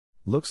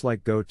Looks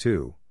like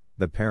Go2,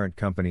 the parent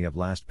company of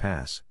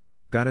LastPass,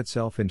 got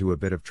itself into a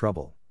bit of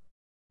trouble.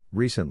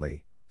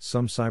 Recently,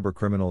 some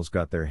cybercriminals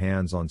got their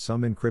hands on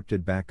some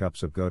encrypted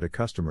backups of Go to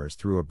customers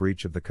through a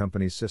breach of the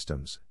company's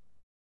systems.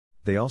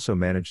 They also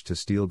managed to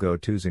steal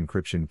Go2's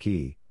encryption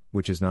key,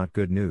 which is not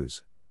good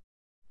news.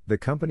 The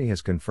company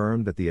has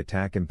confirmed that the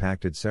attack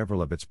impacted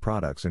several of its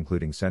products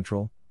including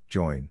Central,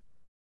 Join,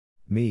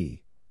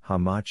 Me,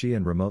 Hamachi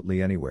and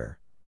Remotely Anywhere.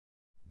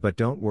 But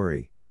don't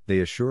worry, they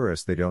assure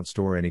us they don't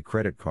store any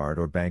credit card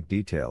or bank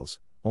details,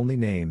 only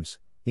names,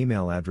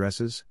 email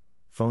addresses,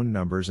 phone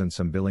numbers and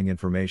some billing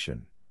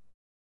information.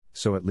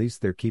 So at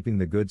least they're keeping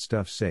the good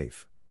stuff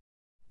safe.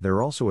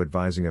 They're also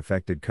advising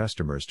affected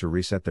customers to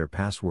reset their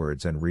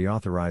passwords and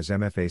reauthorize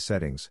MFA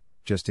settings,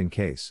 just in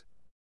case.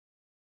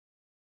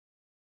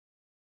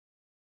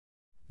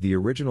 The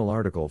original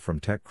article from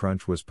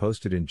TechCrunch was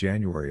posted in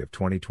January of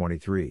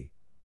 2023.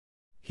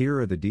 Here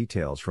are the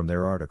details from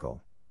their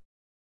article.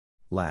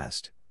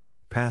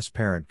 LastPass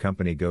parent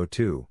company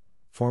Go2,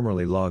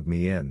 formerly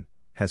LogMeIn,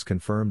 has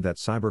confirmed that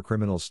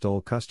cybercriminals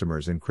stole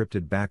customers'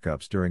 encrypted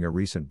backups during a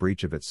recent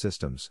breach of its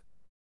systems.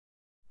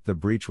 The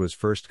breach was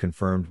first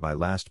confirmed by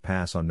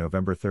LastPass on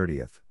November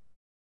 30.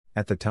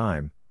 At the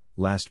time,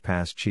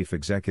 LastPass chief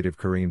executive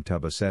Kareem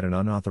Tuba said an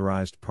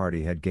unauthorized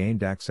party had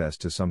gained access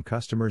to some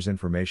customers'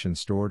 information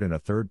stored in a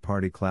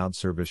third-party cloud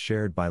service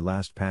shared by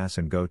LastPass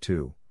and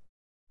Go2.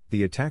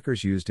 The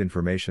attackers used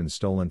information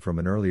stolen from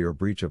an earlier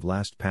breach of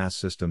LastPass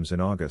systems in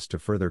August to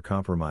further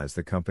compromise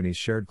the company's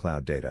shared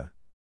cloud data.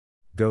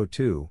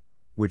 Go2,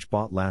 which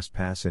bought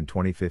LastPass in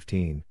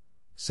 2015,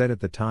 said at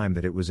the time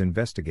that it was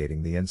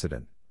investigating the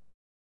incident.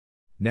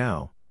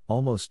 Now,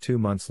 almost 2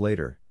 months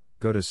later,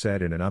 Go2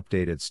 said in an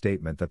updated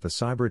statement that the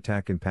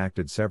cyberattack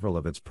impacted several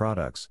of its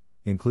products,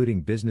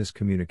 including business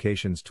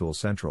communications tool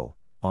Central,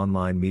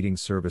 online meeting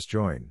service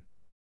Join,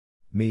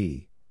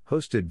 Me,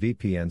 hosted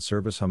VPN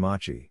service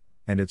Hamachi,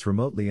 and its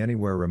Remotely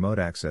Anywhere remote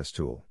access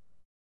tool.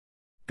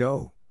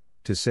 Go2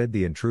 said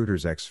the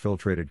intruders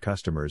exfiltrated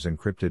customers'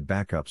 encrypted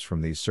backups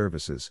from these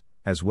services,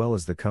 as well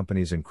as the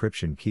company's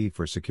encryption key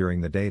for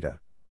securing the data.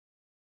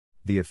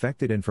 The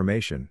affected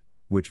information,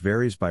 which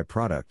varies by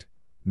product,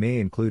 may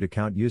include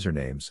account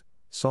usernames,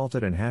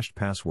 salted and hashed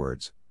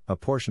passwords, a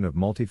portion of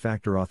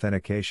multi-factor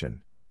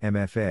authentication,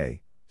 MFA,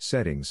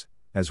 settings,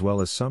 as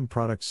well as some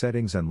product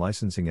settings and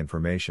licensing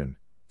information,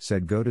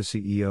 said Go2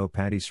 CEO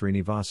Paddy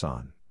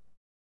Srinivasan.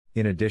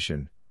 In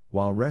addition,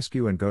 while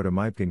Rescue and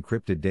Go2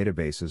 encrypted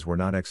databases were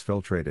not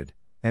exfiltrated,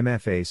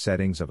 MFA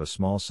settings of a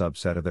small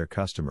subset of their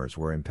customers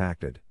were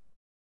impacted.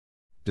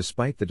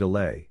 Despite the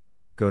delay,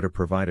 Go2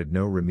 provided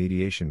no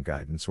remediation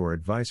guidance or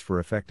advice for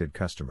affected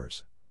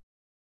customers.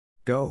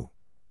 Go2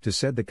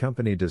 said the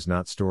company does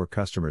not store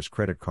customers'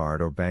 credit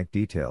card or bank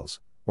details,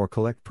 or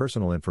collect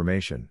personal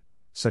information,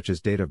 such as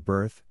date of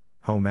birth,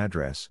 home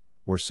address,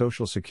 or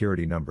social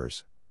security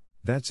numbers.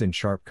 That's in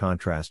sharp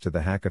contrast to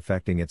the hack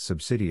affecting its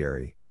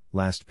subsidiary,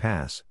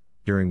 LastPass,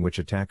 during which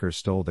attackers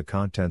stole the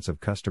contents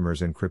of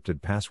customers'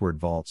 encrypted password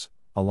vaults,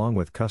 along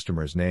with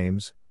customers'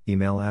 names,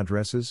 email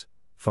addresses,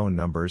 phone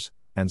numbers,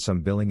 and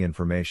some billing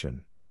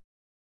information.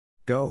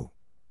 Go2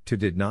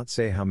 did not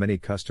say how many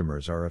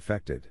customers are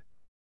affected.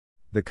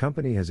 The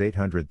company has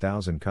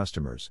 800,000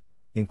 customers,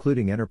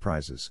 including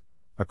enterprises,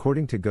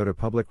 according to Go2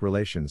 Public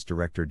Relations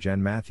Director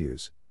Jen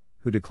Matthews,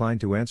 who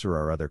declined to answer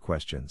our other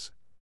questions.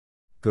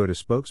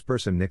 Go2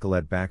 spokesperson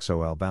Nicolette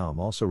Baxo-Albaum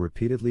also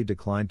repeatedly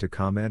declined to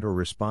comment or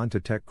respond to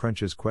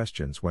TechCrunch's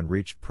questions when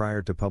reached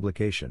prior to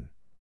publication.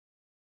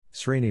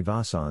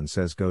 Srinivasan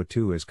says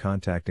Go2 is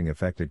contacting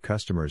affected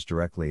customers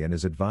directly and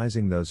is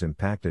advising those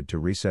impacted to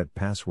reset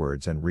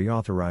passwords and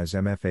reauthorize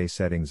MFA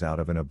settings out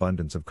of an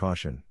abundance of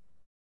caution.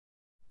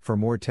 For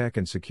more tech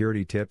and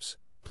security tips,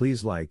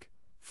 please like,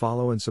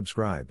 follow and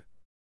subscribe.